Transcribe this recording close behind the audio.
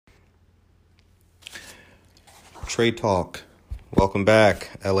Trade Talk. Welcome back.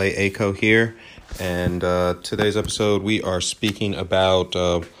 LA ACO here. And today's episode, we are speaking about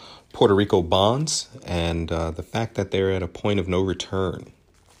Puerto Rico bonds and the fact that they're at a point of no return.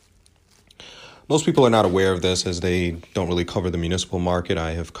 Most people are not aware of this as they don't really cover the municipal market.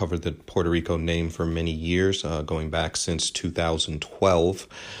 I have covered the Puerto Rico name for many years, going back since 2012.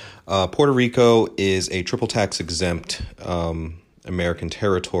 Puerto Rico is a triple tax exempt American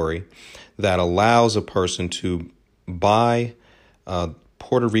territory that allows a person to buy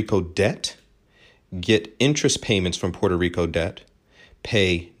Puerto Rico debt, get interest payments from Puerto Rico debt,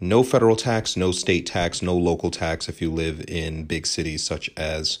 pay no federal tax, no state tax, no local tax if you live in big cities such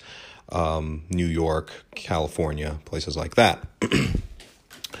as New York, California, places like that.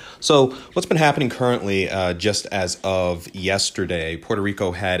 So what's been happening currently, just as of yesterday, Puerto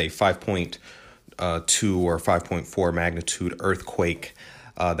Rico had a 5.2 or 5.4 magnitude earthquake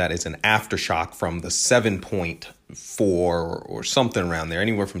that is an aftershock from the 7.4 or something around there,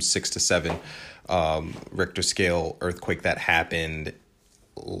 anywhere from 6 to 7 Richter scale earthquake that happened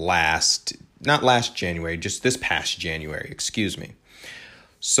not last January, just this past January, excuse me.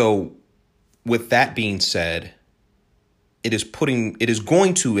 So with that being said, it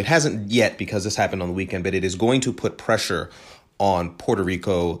hasn't yet because this happened on the weekend, but it is going to put pressure on Puerto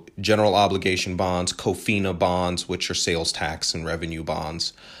Rico general obligation bonds, COFINA bonds, which are sales tax and revenue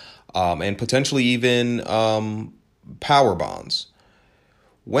bonds, and potentially even power bonds.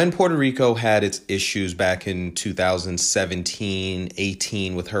 When Puerto Rico had its issues back in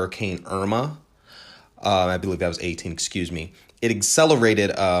 2017-18 with Hurricane Irma, I believe that was 18, excuse me, it accelerated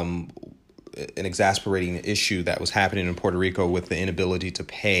an exasperating issue that was happening in Puerto Rico with the inability to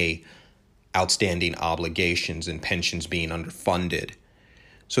pay outstanding obligations and pensions being underfunded.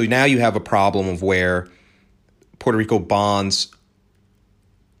 So now you have a problem of where Puerto Rico bonds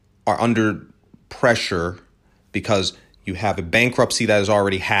are under pressure because you have a bankruptcy that has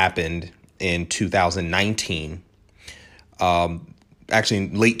already happened in 2019, actually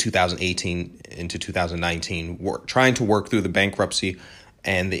in late 2018 into 2019, trying to work through the bankruptcy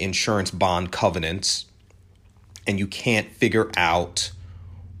and the insurance bond covenants, and you can't figure out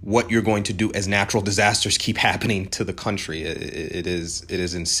what you're going to do as natural disasters keep happening to the country. It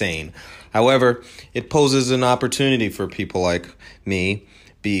is insane. However, it poses an opportunity for people like me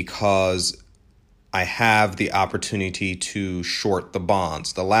because I have the opportunity to short the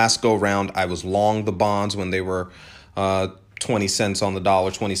bonds. The last go round, I was long the bonds when they were 20 cents on the dollar,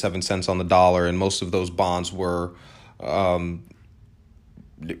 27 cents on the dollar, and most of those bonds were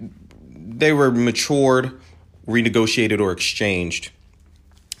they were matured, renegotiated, or exchanged.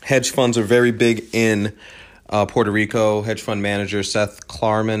 Hedge funds are very big in Puerto Rico. Hedge fund manager Seth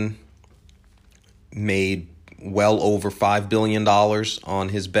Klarman made well over $5 billion on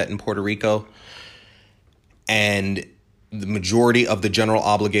his bet in Puerto Rico. And the majority of the general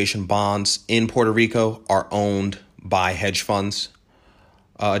obligation bonds in Puerto Rico are owned by hedge funds.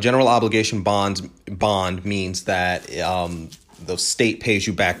 A general obligation bond means that the state pays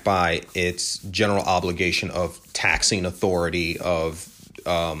you back by its general obligation of taxing authority of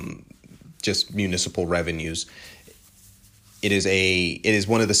just municipal revenues. It is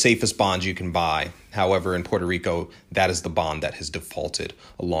one of the safest bonds you can buy. However, in Puerto Rico, that is the bond that has defaulted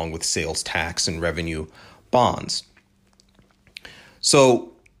along with sales tax and revenue bonds.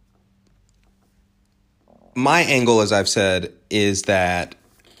 So my angle, as I've said, is that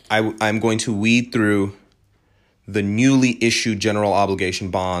I'm going to weed through the newly issued general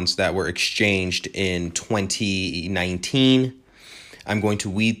obligation bonds that were exchanged in 2019. I'm going to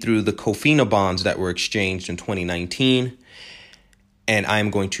weed through the COFINA bonds that were exchanged in 2019, and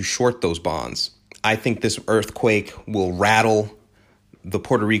I'm going to short those bonds. I think this earthquake will rattle the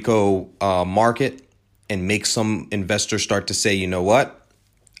Puerto Rico market and make some investors start to say, you know what?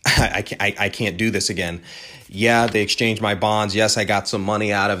 I can't do this again. Yeah, they exchanged my bonds. Yes, I got some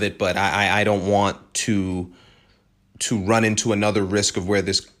money out of it, but I don't want to run into another risk of where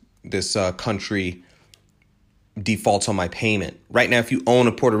this country defaults on my payment. Right now, if you own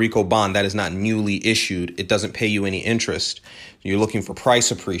a Puerto Rico bond that is not newly issued, it doesn't pay you any interest. You're looking for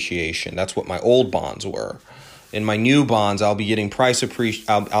price appreciation. That's what my old bonds were. In my new bonds, I'll be getting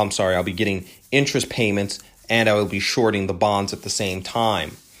I'll be getting interest payments, and I will be shorting the bonds at the same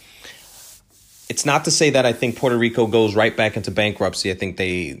time. It's not to say that I think Puerto Rico goes right back into bankruptcy. I think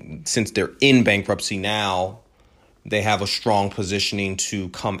since they're in bankruptcy now, they have a strong positioning to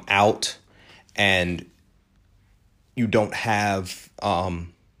come out, and you don't have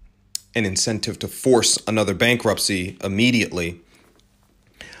an incentive to force another bankruptcy immediately.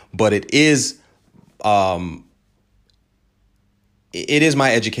 But it is my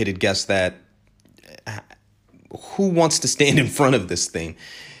educated guess that who wants to stand in front of this thing?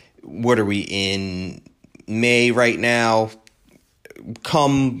 What are we in May right now?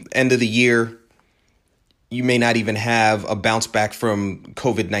 Come end of the year, you may not even have a bounce back from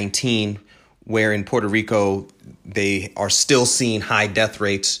COVID-19, where in Puerto Rico, they are still seeing high death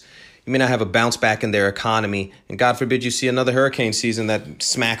rates. You may not have a bounce back in their economy. And God forbid you see another hurricane season that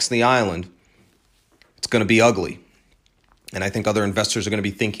smacks the island. It's going to be ugly. And I think other investors are going to be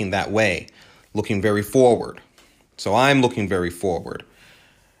thinking that way, looking very forward. So I'm looking very forward.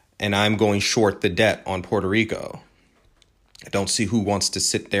 And I'm going short the debt on Puerto Rico. I don't see who wants to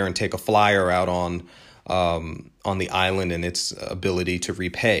sit there and take a flyer out on the island and its ability to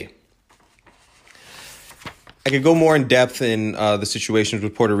repay. I could go more in depth in the situations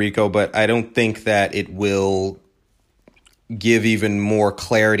with Puerto Rico, but I don't think that it will give even more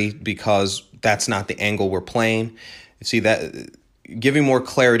clarity, because that's not the angle we're playing. See, that giving more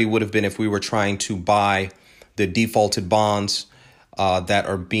clarity would have been if we were trying to buy the defaulted bonds that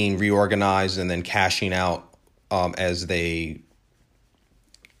are being reorganized and then cashing out as they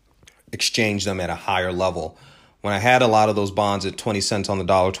exchange them at a higher level. When I had a lot of those bonds at 20 cents on the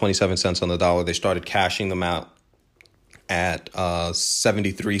dollar, 27 cents on the dollar, they started cashing them out at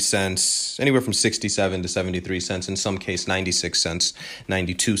 73 cents, anywhere from 67 to 73 cents, in some case 96 cents,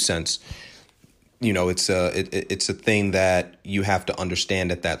 92 cents. You know, it's a thing that you have to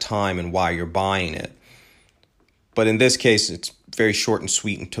understand at that time and why you're buying it. But in this case, it's very short and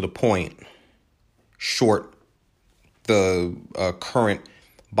sweet and to the point. Short the current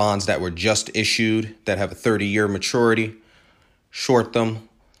bonds that were just issued that have a 30-year maturity. Short them.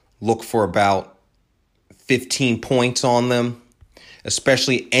 Look for about 15 points on them,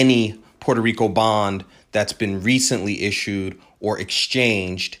 especially any Puerto Rico bond that's been recently issued or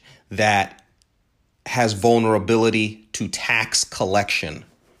exchanged that has vulnerability to tax collection.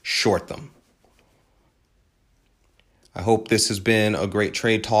 Short them. I hope this has been a great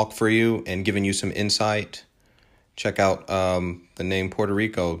trade talk for you and given you some insight. Check out the name Puerto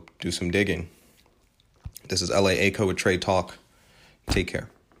Rico. Do some digging. This is L.A. Aco with Trade Talk. Take care.